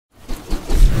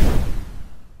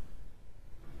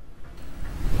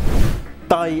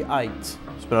day 8.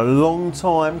 It's been a long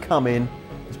time coming.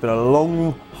 It's been a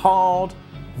long, hard,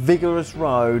 vigorous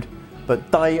road, but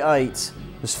day 8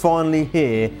 is finally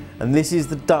here, and this is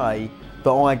the day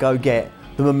that I go get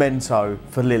the memento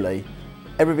for Lily.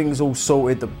 Everything's all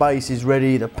sorted, the base is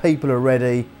ready, the people are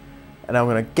ready, and I'm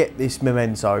going to get this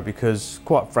memento because,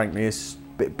 quite frankly, it's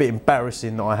a bit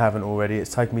embarrassing that I haven't already.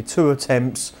 It's taken me 2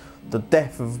 attempts. The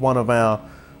death of one of our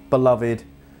beloved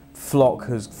flock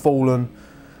has fallen.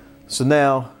 So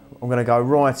now I'm going to go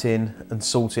right in and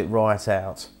sort it right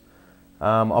out.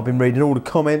 I've been reading all the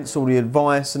comments, all the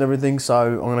advice and everything,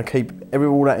 so I'm going to keep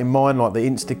all that in mind, like the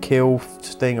insta-kill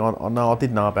thing. I know I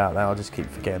did know about that, I just keep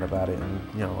forgetting about it, and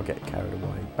you know, I get carried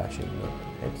away bashing the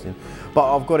heads in.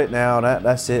 But I've got it now,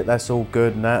 that's it, that's all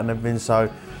good and that and everything, so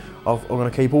I'm going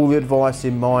to keep all the advice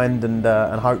in mind, and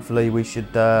hopefully we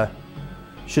should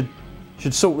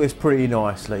sort this pretty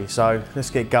nicely. So let's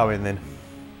get going then.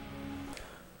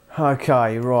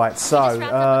 Okay, right, so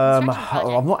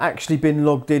I've not actually been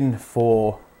logged in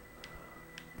for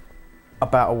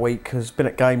about a week because I've been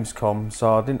at Gamescom,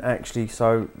 so I didn't actually,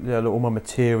 so yeah, look, all my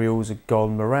materials are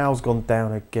gone, morale's gone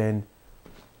down again.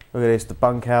 Look at this, the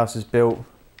bunkhouse is built.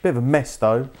 Bit of a mess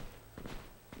though.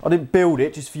 I didn't build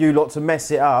it just for you lot to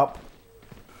mess it up.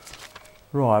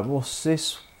 Right, what's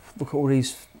this? Look at all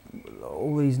these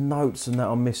notes and that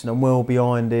I'm missing. I'm well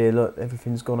behind here, look,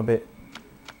 everything's gone a bit.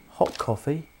 Hot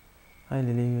coffee. Hey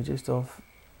Lily, you're just off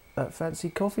that fancy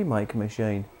coffee maker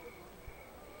machine. Do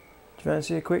you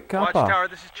fancy a quick cuppa? Watchtower,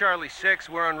 this is Charlie 6.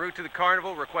 We're en route to the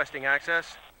carnival, requesting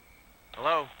access.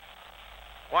 Hello?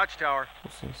 Watchtower.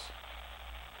 What's this?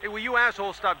 Hey, will you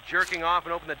assholes stop jerking off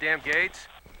and open the damn gates?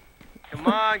 Come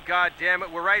on,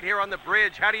 goddammit, we're right here on the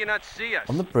bridge. How do you not see us?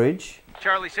 On the bridge?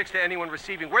 Charlie 6 to anyone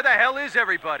receiving. Where the hell is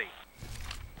everybody?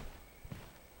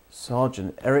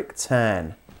 Sergeant Eric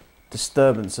Tan.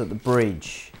 Disturbance at the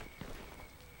bridge.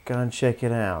 Go and check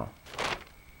it out.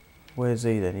 Where's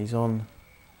he then? He's on...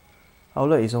 Oh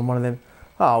look, he's on one of them...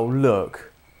 Oh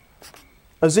look.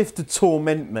 As if to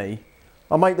torment me,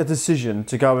 I make the decision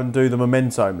to go and do the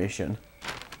memento mission,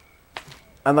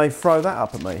 and they throw that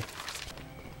up at me.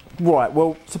 Right,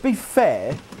 well, to be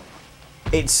fair,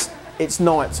 it's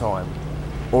night time,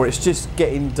 or it's just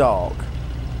getting dark,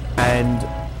 and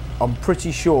I'm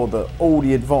pretty sure that all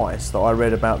the advice that I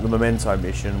read about the memento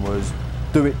mission was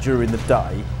do it during the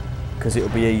day because it'll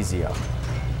be easier.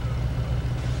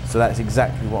 So that's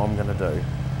exactly what I'm going to do.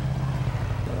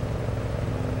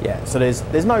 Yeah, so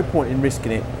there's no point in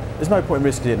risking it. There's no point in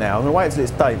risking it now. I'm going to wait until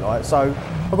it's daylight, so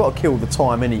I've got to kill the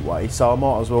time anyway, so I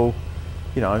might as well,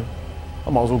 you know, I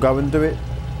might as well go and do it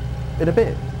in a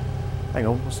bit. Hang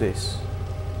on, what's this?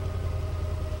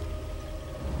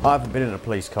 I haven't been in a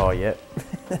police car yet.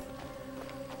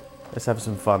 Let's have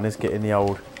some fun. Let's get in the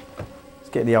old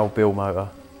Bill motor.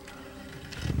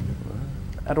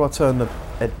 How do I turn the?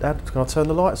 Can I turn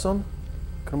the lights on?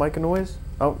 Can I make a noise?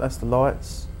 Oh, that's the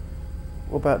lights.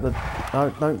 What about the?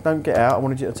 No, don't get out. I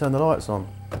wanted you to turn the lights on.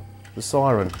 The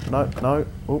siren. No.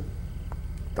 Oh,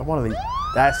 got one of these.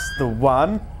 That's the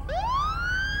one.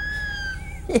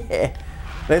 Yeah.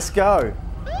 Let's go.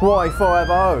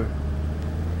 Y50.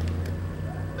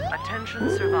 Attention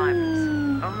survivors.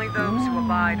 Only those who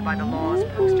abide by the laws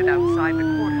posted outside the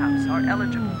courthouse are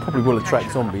eligible. Probably will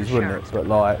attract zombies, wouldn't it? But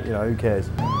like, you know, who cares?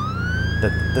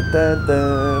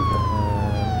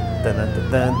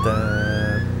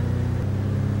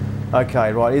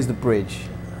 Okay, right, here's the bridge,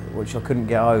 which I couldn't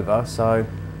get over, so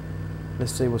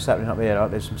let's see what's happening up here. Right,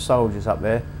 there's some soldiers up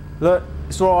there. Look,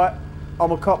 it's alright,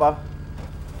 I'm a copper.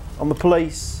 I'm the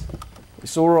police.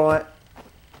 It's alright.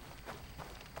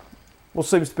 What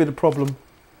seems to be the problem?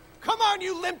 Come on,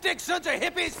 you limp dick sons of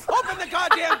hippies! Open the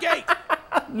goddamn gate!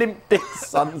 Limp dick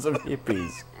sons of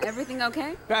hippies. Everything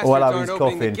okay? Oh, hello, he's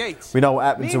coughing. We know what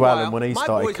happened to Alan when he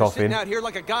started coughing. My boys are sitting out here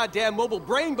like a goddamn mobile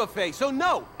brain buffet, so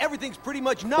no, everything's pretty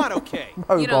much not okay.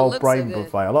 Mobile brain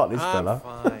buffet. I like this fella.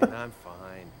 I'm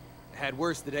fine. I had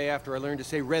worse the day after I learned to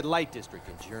say red light district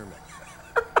in German.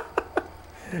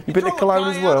 You been to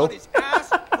Cologne as well? His ass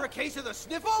for a case of the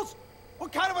sniffles?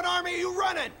 What kind of an army are you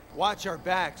running? Watch our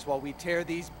backs while we tear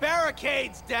these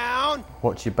barricades down.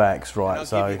 Watch your backs, right? I'll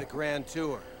So give you the grand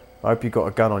tour. I hope you got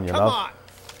a gun on you, Come love. on.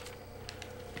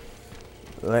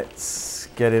 Let's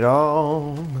get it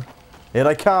on. Here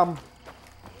they come.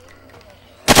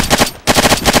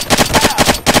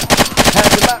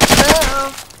 Hands them up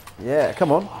now. Yeah,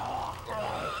 come on.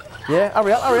 Yeah,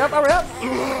 hurry up, hurry up, hurry up.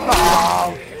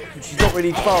 Oh, she's not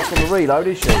really fast on the reload,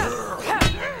 is she?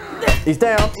 He's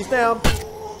down, he's down.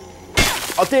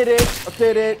 I did it, I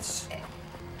did it.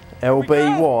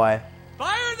 LBY.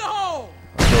 Fire in the hole!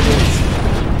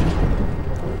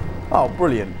 Oh,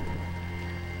 brilliant.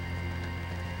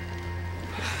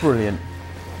 Brilliant.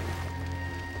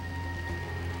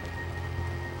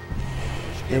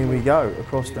 Here we go,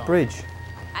 across the bridge.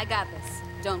 I got this.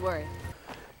 Don't worry.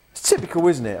 It's typical,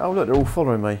 isn't it? Oh look, they're all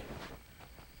following me.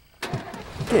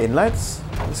 Get in, lads.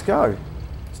 Let's go.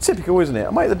 It's typical, isn't it? I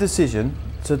make the decision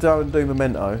to go and do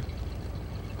memento,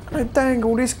 and they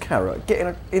dangle this carrot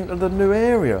getting into the new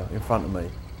area in front of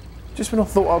me. Just when I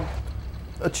thought I'd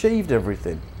achieved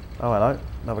everything. Oh hello,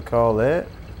 another car there.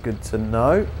 Good to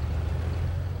know.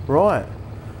 Right,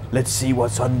 let's see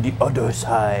what's on the other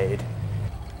side.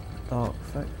 Dark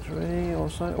factory or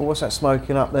something. Oh, what's that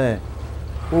smoking up there?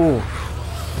 Oh,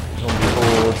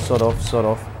 zombie board. Sod off, sod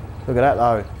off. Look at that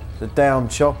though. It's a down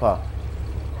chopper.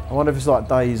 I wonder if it's like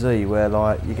DayZ where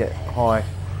like you get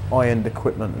high-end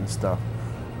equipment and stuff.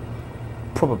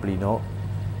 Probably not.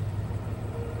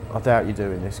 I doubt you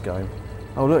do in this game.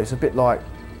 Oh look, it's a bit like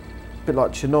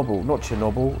Chernobyl. Not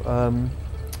Chernobyl.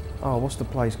 Oh, what's the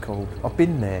place called? I've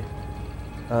been there.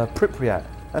 Pripyat.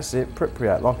 That's it,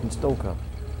 Pripyat, like in Stalker.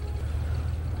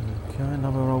 Okay,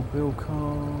 another old bill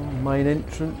car. Main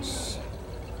entrance.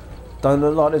 Don't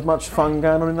look like there's much fun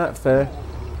going on in that fair.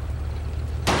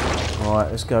 Right,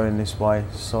 let's go in this way.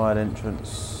 Side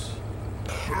entrance.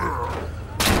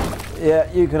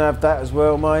 Yeah, you can have that as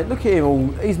well, mate. Look at him all.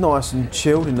 He's nice and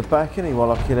chilled in the back, isn't he,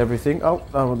 while I kill everything. Oh,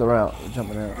 no, they're out. They're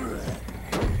jumping out.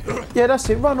 Yeah, that's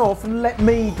it. Run off and let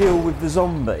me deal with the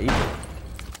zombie.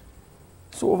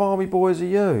 What sort of army boys are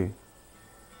you?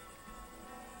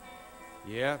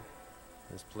 Yeah,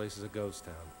 this place is a ghost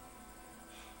town.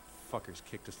 Fuckers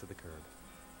kicked us to the curb.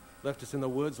 Left us in the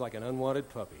woods like an unwanted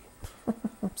puppy.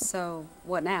 So,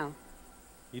 what now?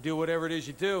 You do whatever it is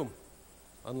you do.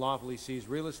 Unlawfully seize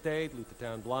real estate, loot the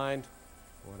town blind,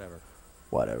 whatever.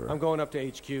 Whatever. I'm going up to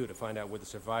HQ to find out where the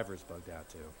survivors bugged out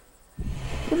to.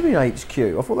 What do you mean HQ?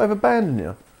 I thought they've abandoned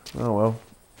you. Oh well.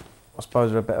 I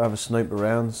suppose I'd better have a snoop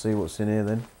around, see what's in here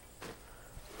then.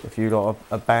 If you lot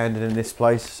are abandoning this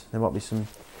place, there might be some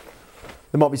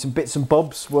bits and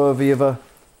bobs worthy of a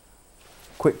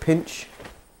quick pinch.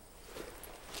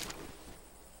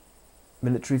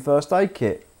 Military first aid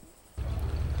kit.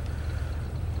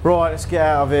 Right, let's get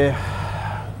out of here.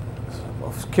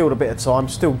 I've killed a bit of time.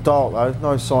 Still dark though.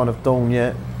 No sign of dawn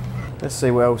yet. Let's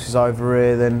see what else is over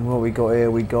here then. What we got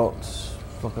here? We got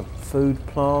like a food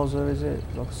plaza, is it?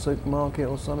 Like a supermarket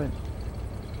or something?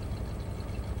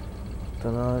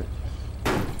 Don't know.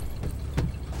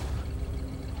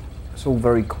 It's all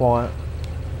very quiet.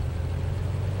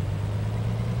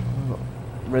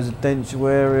 Residential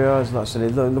areas, like I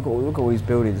said, look at all these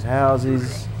buildings,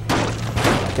 houses,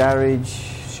 garage,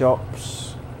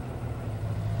 shops.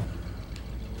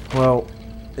 Well,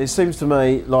 it seems to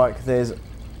me like there's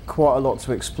quite a lot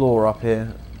to explore up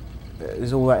here.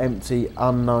 There's all that empty,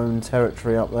 unknown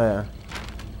territory up there.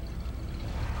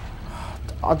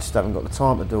 I just haven't got the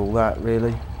time to do all that,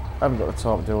 really. I haven't got the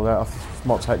time to do all that. I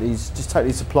might take these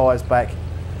supplies back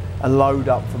and load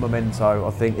up for memento.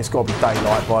 I think it's got to be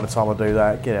daylight by the time I do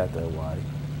that. Get out of their way.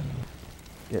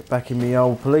 Get back in my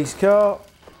old police car.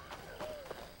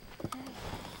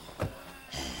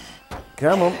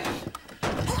 Come on.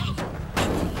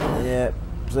 Yeah,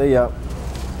 see ya.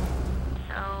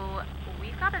 So,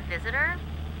 we've got a visitor.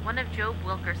 One of Job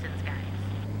Wilkerson's guys.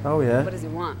 Oh yeah. What does he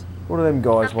want? What do them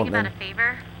guys want Something then? about a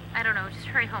favor. I don't know, just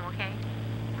hurry home, okay?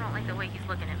 I don't like the way he's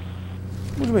looking at me.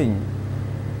 What do you mean?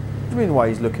 What do you mean the way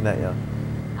he's looking at you?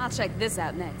 I'll check this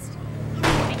out next.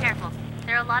 Be careful.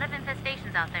 There are a lot of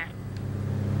infestations out there.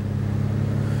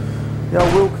 The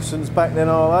old Wilkerson's back then,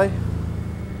 are they?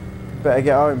 Better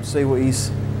get home and see what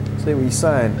he's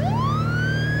saying.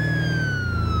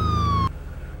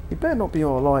 He better not be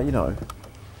all like, you know,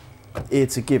 here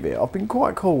to give it. I've been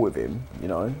quite cool with him, you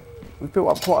know. We've built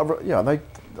up quite a,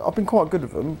 I've been quite good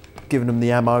with them, giving them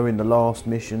the ammo in the last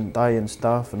mission day and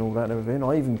stuff and all that and everything.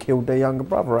 I even killed their younger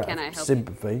brother out of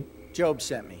sympathy. Job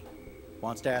sent me.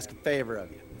 Wants to ask a favor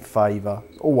of you. Favour.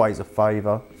 Always a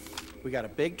favour. We got a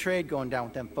big trade going down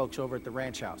with them folks over at the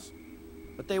ranch house.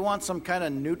 But they want some kind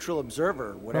of neutral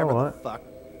observer, whatever the fuck.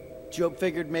 Job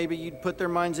figured maybe you'd put their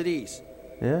minds at ease.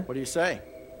 Yeah? What do you say?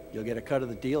 You'll get a cut of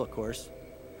the deal, of course.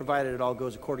 Provided it all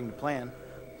goes according to plan.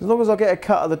 As long as I get a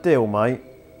cut of the deal, mate,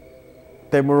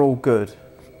 then we're all good.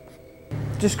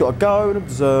 Just got to go and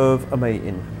observe a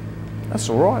meeting. That's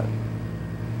alright.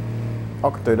 I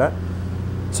could do that.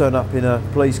 Turn up in a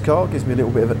police car, gives me a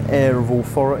little bit of an air of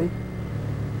authority.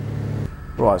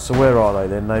 Right, so where are they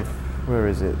then? Where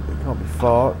is it? They can't be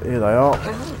far. Here they are.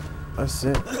 That's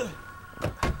it.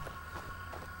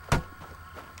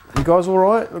 You guys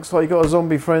alright? Looks like you got a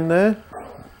zombie friend there.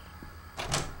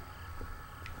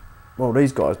 Well,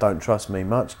 these guys don't trust me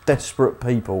much. Desperate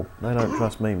people. They don't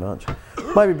trust me much.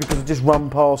 Maybe because I just run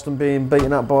past and being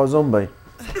beaten up by a zombie.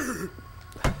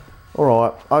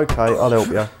 Alright, okay, I'll help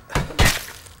you.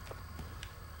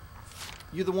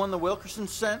 You the one the Wilkersons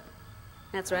sent?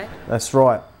 That's right. That's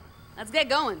right. Let's get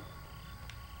going.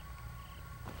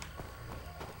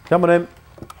 Come on in.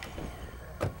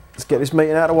 Let's get this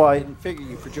meeting out of the way. Didn't figure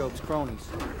you for Job's cronies.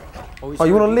 Always Oh,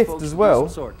 you want a heard lift folks as of well?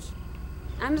 decent sorts.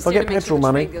 I'm just I'll here get to make petrol sure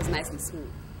the money. train goes nice and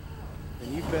smooth.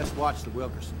 Then you best watch the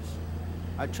Wilkersons.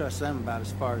 I trust them about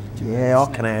as far as the two. Yeah,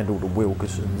 I can handle the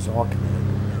Wilkersons. I can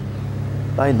handle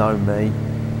them. They know me.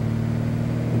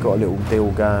 We've got a little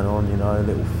deal going on, you know, a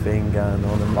little thing going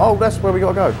on. And, oh, that's where we got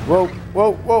to go. Whoa,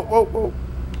 whoa, whoa, whoa, whoa.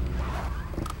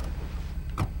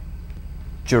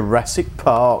 Jurassic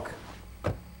Park.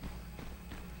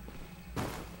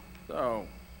 So,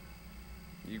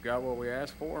 you got what we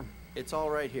asked for? It's all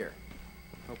right here.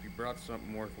 Hope you brought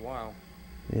something worthwhile.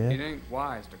 Yeah. It ain't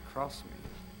wise to cross me.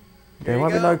 There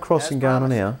won't be no crossing going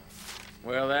on here.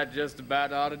 Well, that just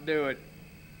about ought to do it.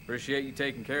 Appreciate you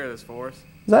taking care of this for us.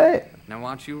 Is that it? Now, why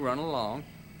don't you run along?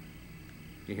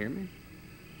 You hear me?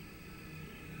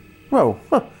 Well,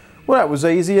 well, that was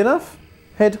easy enough.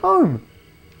 Head home.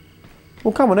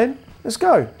 Well, come on in. Let's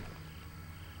go.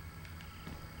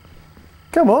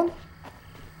 Come on.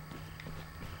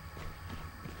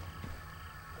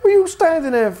 What are you all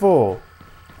standing there for?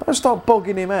 Don't start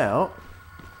bogging him out.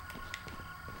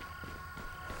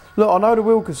 Look, I know the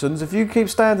Wilkersons. If you keep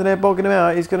standing there bogging him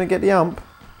out, he's going to get the hump.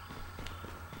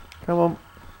 Come on.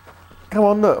 Come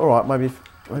on, look. All right, maybe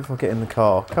if I get in the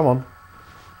car. Come on.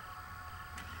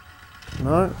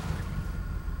 No.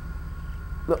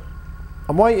 Look,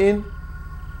 I'm waiting.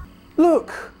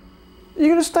 Look. You're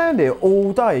going to stand here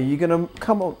all day. You're going to...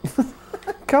 Come on.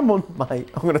 Come on, mate.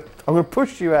 I'm gonna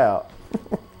push you out.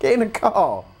 Get in the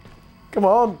car. Come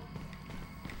on.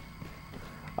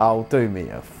 Oh, do me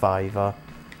a favour.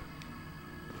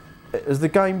 Is the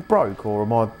game broke, or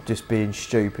am I just being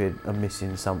stupid and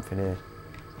missing something here?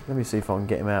 Let me see if I can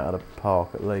get him out of the park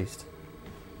at least.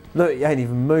 Look, he ain't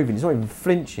even moving. He's not even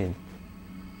flinching.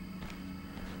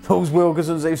 Those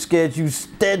Wilkersons, they've scared you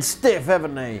dead stiff,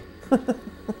 haven't they?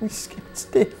 He's scared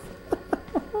stiff.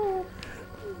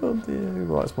 Oh dear, who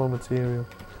writes my material?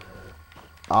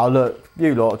 Oh look,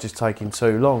 you lot are just taking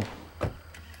too long.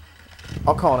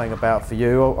 I can't hang about for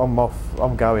you. I'm off.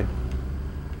 I'm going.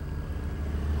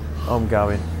 I'm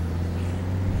going.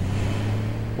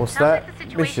 What's Sounds like that? the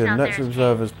situation Mission. out there Natural is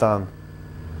observers done.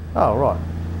 Oh right.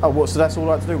 Oh, what? So that's all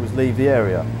I have to do was leave the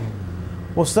area.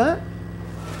 What's that?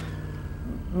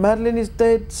 Madeline is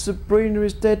dead. Sabrina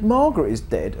is dead. Margaret is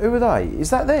dead. Who are they?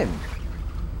 Is that them?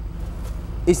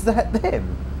 Is that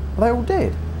them? Are they all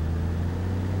dead?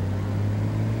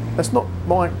 That's not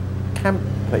my camp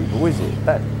people, is it?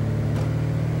 That.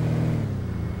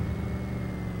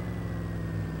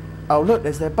 Oh look,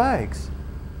 there's their bags.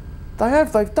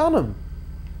 They've done them.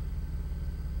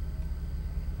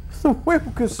 The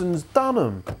Wilkersons done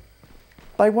them.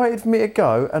 They waited for me to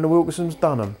go and the Wilkersons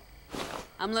done them.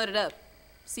 I'm loaded up.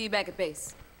 See you back at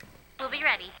base. We'll be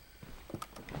ready.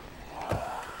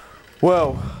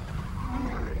 Well,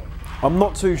 I'm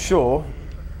not too sure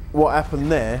what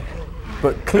happened there,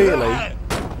 but clearly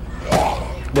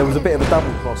there was a bit of a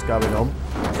double cross going on.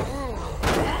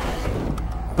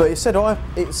 But it said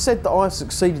that I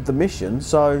succeeded the mission,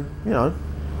 so you know,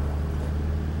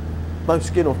 no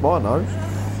skin off my nose.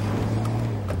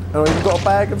 And I even got a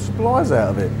bag of supplies out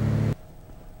of it.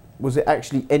 Was it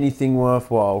actually anything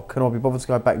worthwhile? Can I be bothered to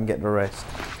go back and get the rest?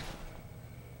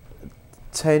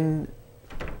 10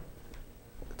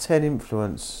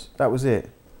 influence. That was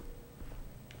it.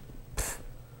 Pfft.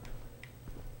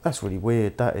 That's really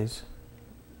weird, that is.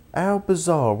 How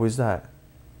bizarre was that?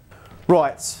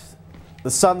 Right.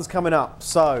 The sun's coming up,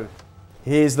 so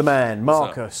here's the man,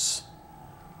 Marcus.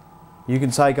 You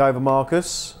can take over,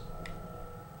 Marcus.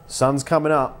 Sun's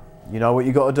coming up. You know what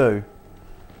you got to do.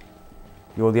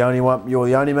 You're the only one. You're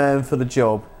the only man for the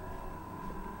job.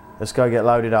 Let's go get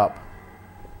loaded up.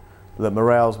 The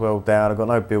morale's well down. I've got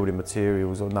no building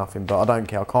materials or nothing, but I don't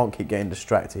care. I can't keep getting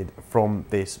distracted from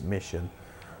this mission.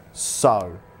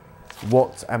 So,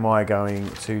 what am I going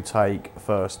to take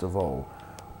first of all?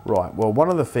 Right, well, one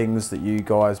of the things that you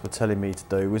guys were telling me to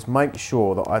do was make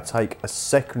sure that I take a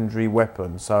secondary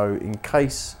weapon. So, in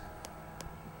case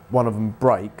one of them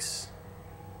breaks,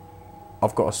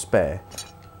 I've got a spare.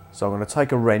 So I'm going to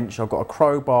take a wrench. I've got a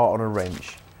crowbar and a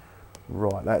wrench.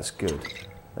 Right, that's good.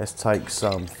 Let's take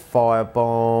some fire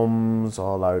bombs.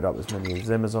 I'll load up as many of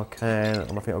them as I can.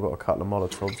 And I think I've got a couple of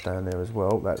Molotovs down there as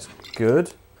well. That's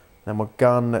good. Now my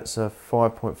gun, that's a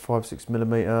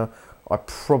 5.56mm. I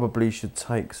probably should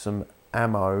take some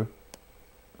ammo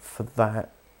for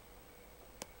that.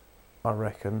 I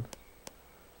reckon.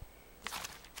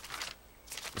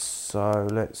 So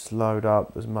let's load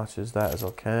up as much as that as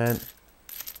I can.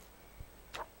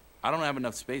 I don't have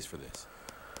enough space for this.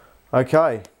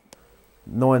 Okay.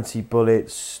 90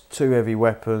 bullets, 2 heavy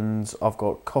weapons. I've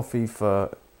got coffee for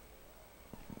a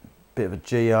bit of a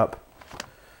G up.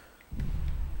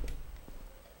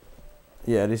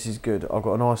 Yeah, this is good. I've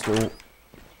got a nice little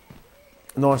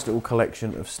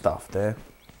collection of stuff there.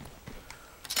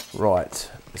 Right,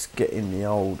 let's get in the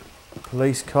old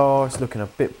police car. It's looking a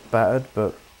bit battered,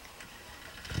 but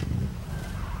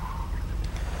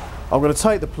I'm going to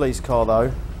take the police car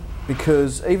though,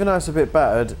 because even though it's a bit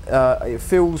battered, it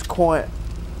feels quite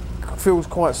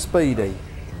speedy.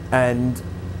 And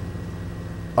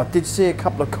I did see a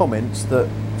couple of comments that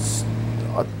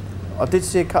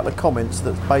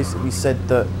basically said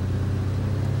that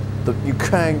you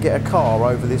can get a car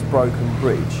over this broken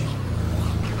bridge.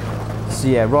 So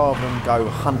yeah, rather than go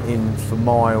hunting for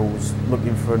miles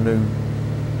looking for a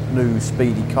new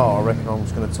speedy car, I reckon I'm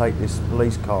just going to take this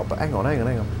police car. But hang on.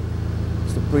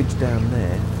 It's the bridge down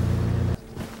there.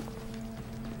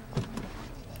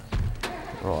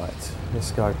 Right,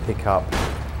 let's go pick up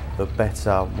the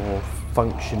better, more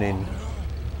functioning.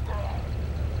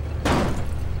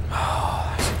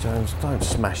 Jones, don't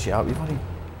smash it up. You've only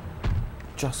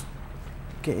just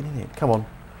getting in it. Come on.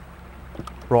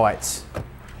 Right,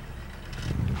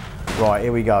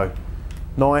 here we go.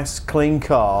 Nice, clean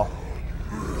car.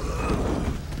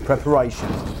 Preparation.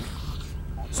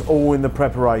 It's all in the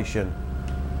preparation.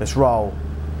 Let's roll.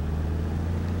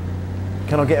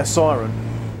 Can I get a siren?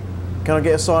 Can I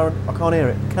get a siren? I can't hear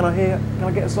it. Can I hear it? Can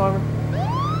I get a siren?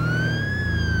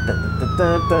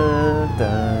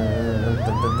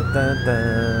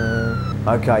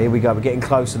 Okay, here we go. We're getting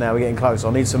closer now. We're getting closer.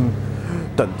 I need some.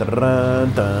 Over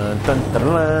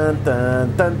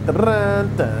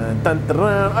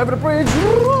the bridge.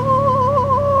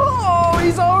 Oh,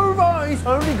 he's over. He's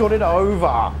only got it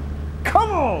over.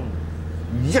 Come on.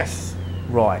 Yes.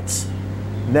 Right.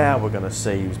 Now we're going to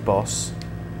see who's boss.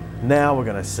 Now we're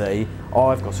going to see.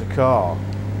 I've got a car.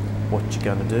 What you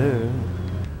going to do?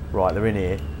 Right, they're in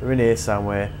here. They're in here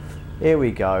somewhere. Here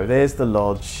we go. There's the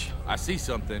lodge. I see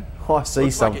something. I see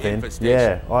Looks like an something. infestation.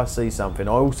 Yeah, I see something.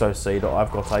 I also see that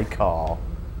I've got a car.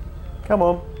 Come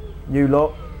on, you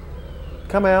lot.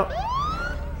 Come out.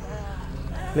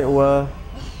 Little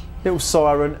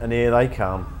siren, and here they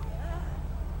come.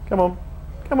 Come on.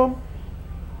 Come on.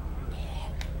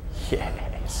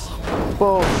 Yes.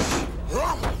 Bosh.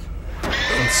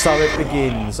 And so it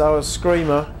begins. Oh, a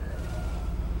screamer.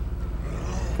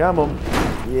 Come on.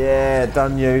 Yeah,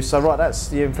 done you. So right, that's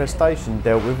the infestation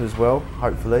dealt with as well,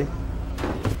 hopefully.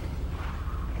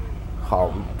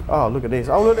 Oh, look at this.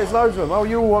 Oh, look, there's loads of them. Oh,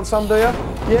 you all want some, do you?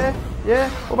 Yeah? Yeah?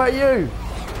 What about you?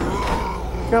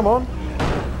 Come on.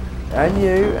 And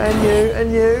you, and you,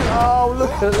 and you. Oh,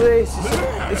 look at this.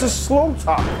 It's a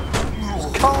slaughter. It's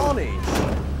carnage.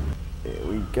 Here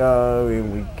we go, here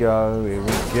we go, here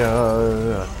we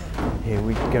go. Here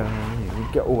we go, here we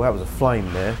go. Oh, that was a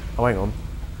flame there. Oh, hang on.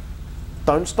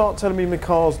 Don't start telling me my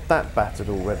car's that battered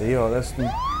already. Oh, there's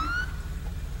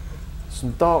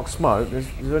some dark smoke. Is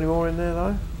there any more in there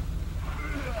though?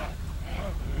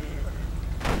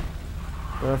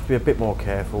 I'll have to be a bit more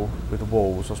careful with the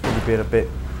walls. I was probably being a bit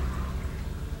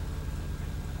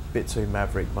too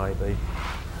maverick maybe.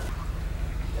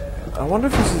 I wonder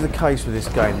if this is the case with this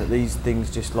game, that these things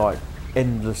just like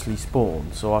endlessly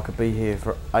spawn, so I could be here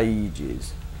for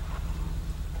ages.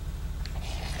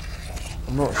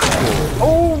 I'm not sure.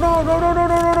 Oh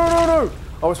no!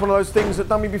 Oh, it's one of those things that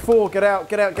done me before. Get out!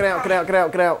 Get out! Get out! Get out! Get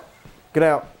out! Get out! Get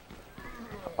out!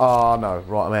 Oh no!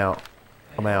 Right, I'm out.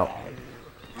 I'm out.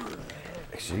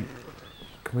 Actually,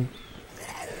 can we?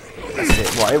 That's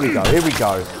it. Right, here we go. Here we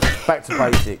go. Back to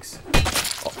basics.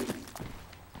 Oh.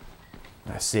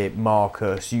 That's it,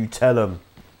 Marcus. You tell them.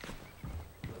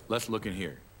 Let's look in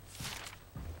here.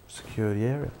 Secure the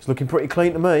area. It's looking pretty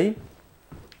clean to me.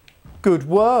 Good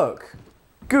work.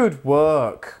 Good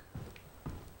work.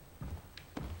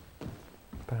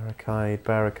 Barricade,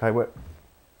 barricade. Where?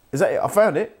 Is that it? I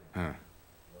found it. Huh.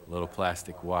 A little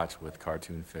plastic watch with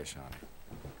cartoon fish on it.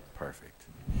 Perfect.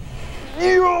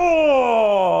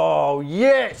 Oh,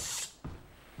 yes!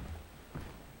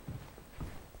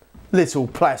 Little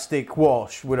plastic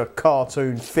watch with a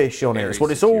cartoon fish on it. That's what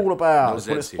it's all about. That's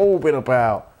what it's all been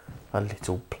about. A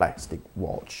little plastic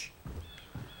watch.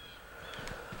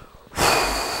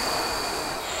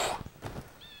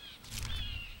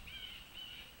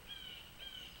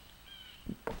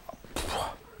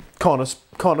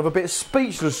 Kind of a bit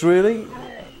speechless, really.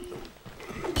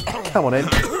 Come on in.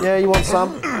 Yeah, you want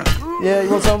some? Yeah, you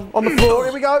want some? On the floor.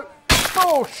 Here we go.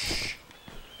 Bosh!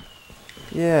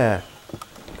 Yeah.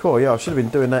 Cool, yeah, I should have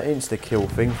been doing that insta-kill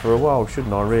thing for a while,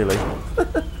 shouldn't I, really?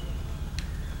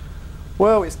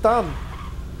 Well, it's done.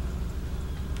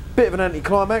 Bit of an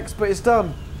anticlimax, but it's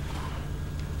done.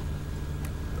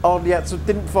 Hardly had to,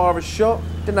 didn't fire a shot,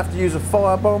 didn't have to use a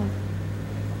firebomb.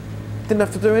 Didn't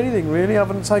have to do anything, really,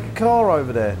 other than take a car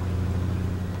over there.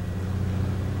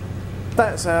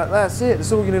 That's it,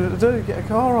 that's all you needed to do, get a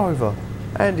car over.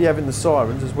 Andy having the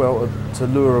sirens as well to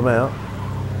lure them out.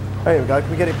 There we go,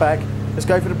 can we get it back? Let's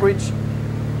go for the bridge.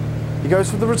 He goes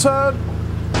for the return.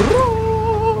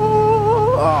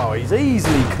 Oh, he's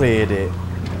easily cleared it.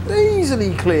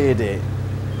 Easily cleared it.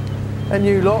 And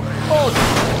you lot. Oh,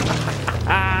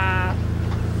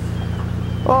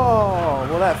 oh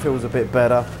well, that feels a bit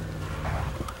better.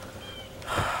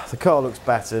 The car looks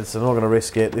battered, so I'm not going to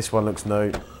risk it. This one looks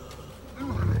new.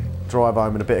 Drive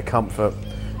home in a bit of comfort.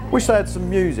 Wish they had some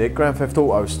music, Grand Theft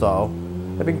Auto style.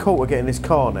 They've been caught at getting this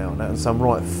car now and some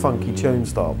right funky tune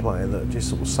start playing that just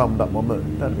sort of summed up my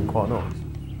mood. That'd have been quite nice.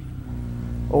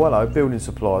 Oh hello, building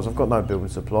supplies. I've got no building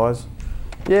supplies.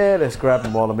 Yeah, let's grab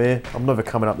them while I'm here. I'm never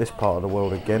coming up this part of the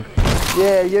world again.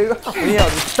 Yeah, you. Yeah, I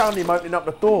just stunned him opening up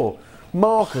the door.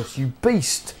 Marcus, you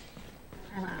beast.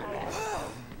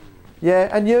 Yeah,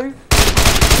 and you?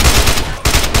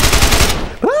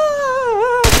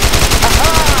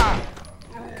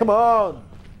 Come on.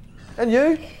 And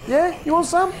you? Yeah? You want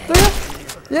some? Do you?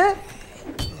 Yeah?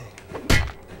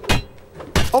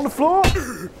 On the floor?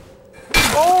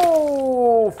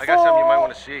 Oh, I got something you might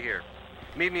want to see here.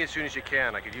 Meet me as soon as you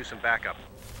can. I could use some backup.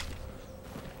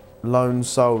 Lone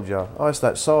soldier. Oh, it's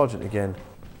that sergeant again.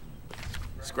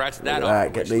 Scratch that off.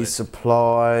 Right, get these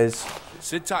supplies.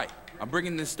 Sit tight. I'm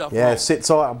bringing this stuff Yeah, home. sit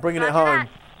tight. I'm bringing it home.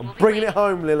 I'm bringing it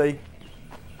home, Lily.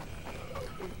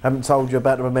 Haven't told you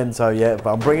about the memento yet,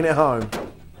 but I'm bringing it home.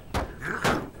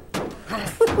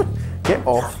 Get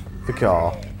off the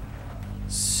car.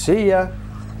 See ya.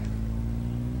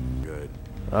 Good.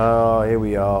 Oh, here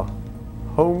we are.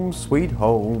 Home sweet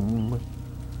home.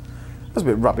 That's a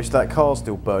bit rubbish, that car's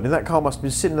still burning. That car must have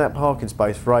been sitting in that parking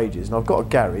space for ages, and I've got a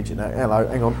garage in that. Hello,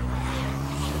 hang on.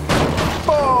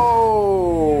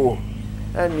 Oh!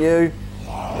 And you.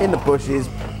 In the bushes.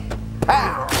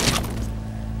 Pow!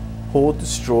 Horde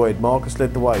destroyed. Marcus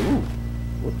led the way. Ooh.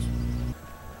 Whoops.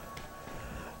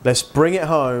 Let's bring it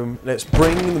home. Let's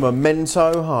bring the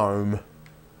memento home.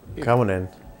 Come on in.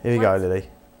 Here you go, Lily.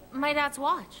 My dad's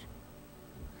watch.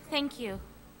 Thank you.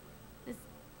 This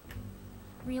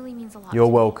really means a lot. You're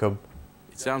welcome.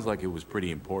 It sounds like it was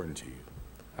pretty important to you.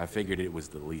 I figured it was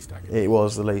the least I could do. It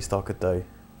was the least I could do.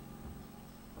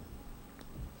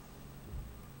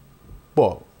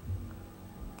 What?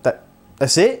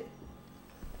 That's it?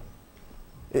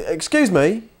 Excuse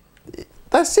me?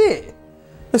 That's it?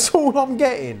 That's all I'm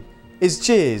getting is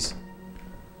cheers.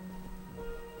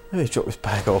 Let me drop this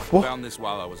bag off. What? Found this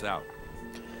while I was out.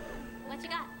 What you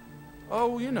got?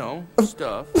 Oh, you know,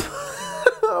 stuff.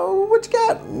 Oh, what you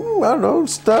got? Ooh, I don't know,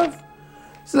 stuff.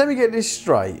 So let me get this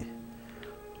straight.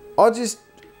 Oh,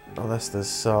 that's the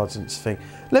sergeant's thing.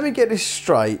 Let me get this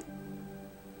straight.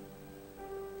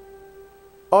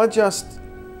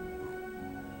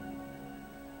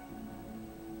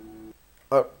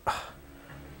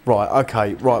 Right,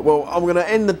 okay, right. Well, I'm going to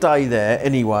end the day there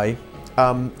anyway.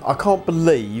 I can't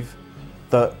believe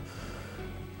that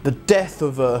the death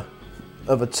of a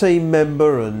team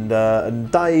member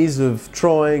and days of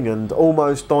trying and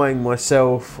almost dying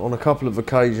myself on a couple of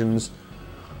occasions,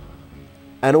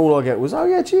 and all I get was, oh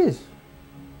yeah, cheers.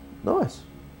 Nice.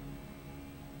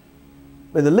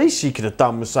 I mean, the least she could have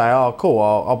done was say, oh cool,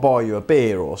 I'll buy you a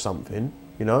beer or something,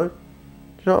 you know? Do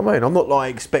you know what I mean? I'm not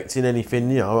like expecting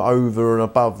anything, you know, over and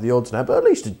above the odds now, but at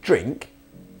least a drink.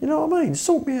 You know what I mean?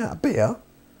 Sort me out a beer.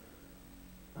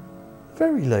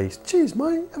 Very least. Cheers,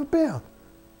 mate. Have a beer.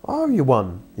 I owe you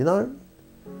one, you know?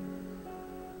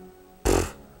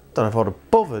 Pfft, don't know if I'd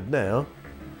have bothered now.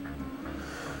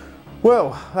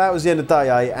 Well, that was the end of day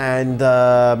 8, and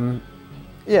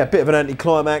yeah, a bit of an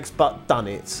anticlimax, but done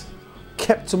it.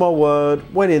 Kept to my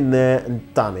word, went in there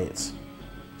and done it.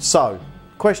 So,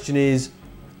 question is,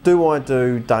 do I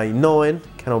do day 9?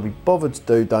 Can I be bothered to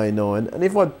do day 9? And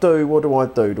if I do, what do I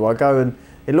do? Do I go and...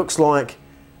 It looks like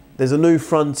there's a new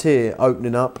frontier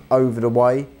opening up over the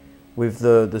way with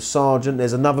the sergeant.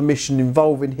 There's another mission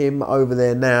involving him over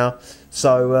there now.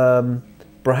 So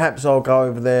perhaps I'll go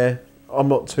over there. I'm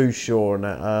not too sure on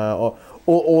that.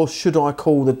 Or should I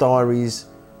call the diaries...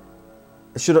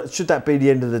 Should that be the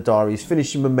end of the diaries?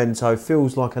 Finishing Memento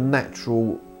feels like a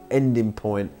natural ending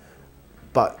point.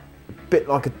 But bit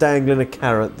like a dangling a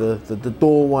carrot. The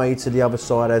doorway to the other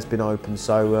side has been opened.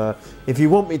 So if you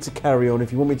want me to carry on,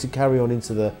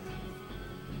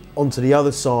 onto the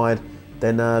other side,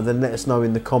 then let us know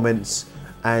in the comments,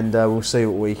 and we'll see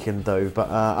what we can do. But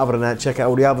other than that, check out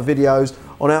all the other videos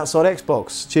on Outside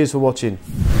Xbox. Cheers for watching.